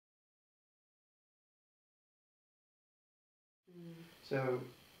So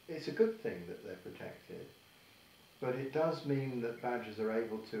it's a good thing that they're protected, but it does mean that badgers are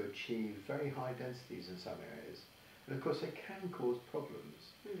able to achieve very high densities in some areas. And of course they can cause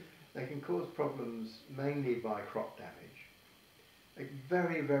problems. They can cause problems mainly by crop damage. Like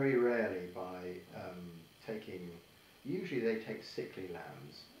very, very rarely by usually they take sickly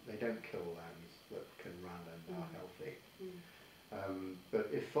lambs. They don't kill lambs that can run and are healthy. But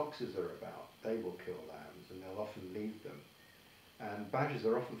if foxes are about, they will kill lambs and they'll often leave them. And badgers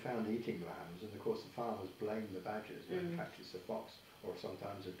are often found eating lambs, and of course the farmers blame the badgers when in fact it's a fox or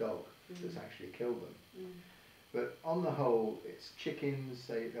sometimes a dog that's actually killed them. But on the whole, it's chickens.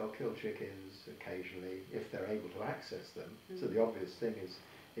 They'll kill chickens occasionally if they're able to access them. So the obvious thing is,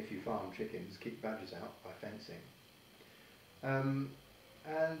 if you farm chickens, keep badgers out by fencing.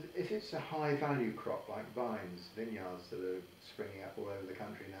 And if it's a high value crop like vines, vineyards that are springing up all over the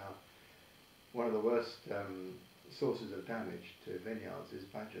country now, one of the worst sources of damage to vineyards is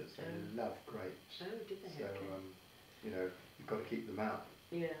badgers. They love grapes. Oh, do they? So, you know, you've got to keep them out.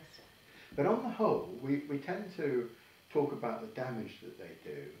 Yes. But on the whole, we tend to talk about the damage that they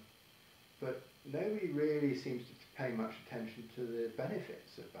do, but nobody really seems to pay much attention to the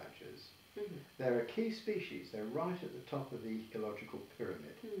benefits of badgers. They're a key species. They're right at the top of the ecological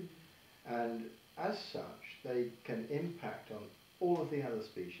pyramid. And as such, they can impact on all of the other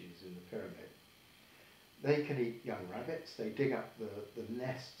species in the pyramid. They can eat young rabbits. They dig up the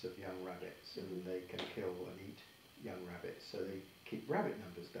nests of young rabbits and they can kill and eat young rabbits, so they keep rabbit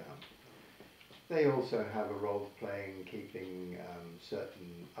numbers down. They also have a role to play in keeping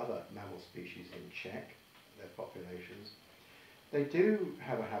certain other mammal species in check, their populations. They do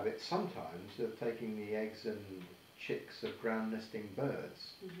have a habit sometimes of taking the eggs and chicks of ground nesting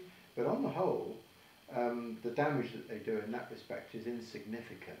birds. But on the whole, the damage that they do in that respect is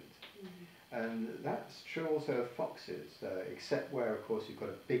insignificant. And that's true also of foxes, except where of course you've got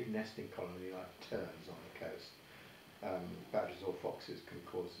a big nesting colony like terns on the coast. Badgers or foxes can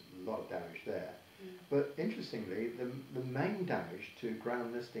cause a lot of damage there. But interestingly, the main damage to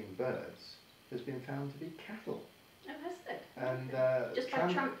ground nesting birds has been found to be cattle. Oh, has it? And just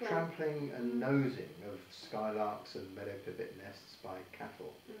by trampling and nosing of skylarks and meadow pipit nests by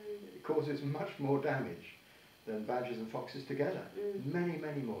cattle. It causes much more damage than badgers and foxes together, many,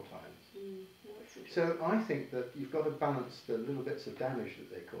 many more times. So I think that you've got to balance the little bits of damage that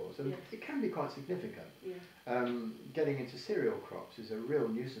they cause, and it can be quite significant. Getting into cereal crops is a real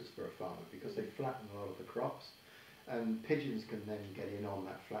nuisance for a farmer because they flatten a lot of the crops, and pigeons can then get in on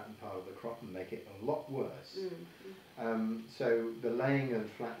that flattened part of the crop and make it a lot worse. So the laying and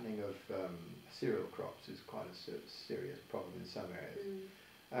flattening of cereal crops is quite a serious problem in some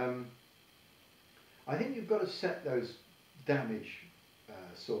areas. I think you've got to set those damage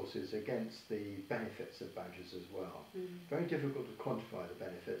sources against the benefits of badgers as well. Very difficult to quantify the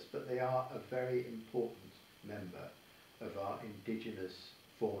benefits, but they are a very important member of our indigenous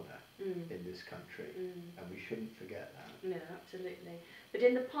fauna in this country, and we shouldn't forget that. No, absolutely. But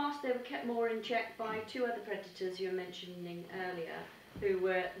in the past they were kept more in check by two other predators you were mentioning earlier, who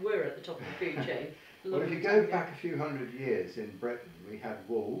were at the top of the food chain. Well, if you go back a few hundred years in Britain, we had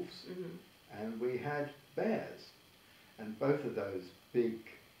wolves and we had bears, and both of those big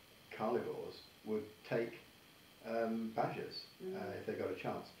carnivores would take badgers if they got a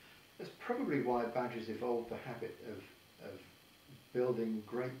chance. That's probably why badgers evolved the habit of building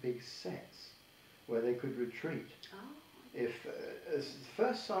great big sets where they could retreat. If as the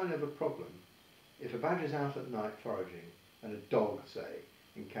first sign of a problem, if a badger's out at night foraging and a dog, say,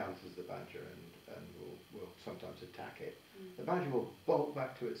 encounters the badger and will sometimes attack it, the badger will bolt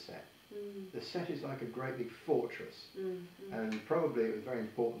back to its set. The set is like a great big fortress, and probably it was very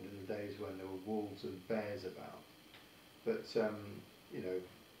important in the days when there were wolves and bears about. But you know,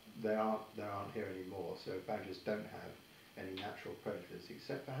 they aren't here anymore, so badgers don't have any natural predators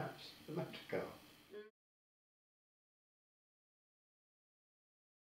except perhaps the motor car.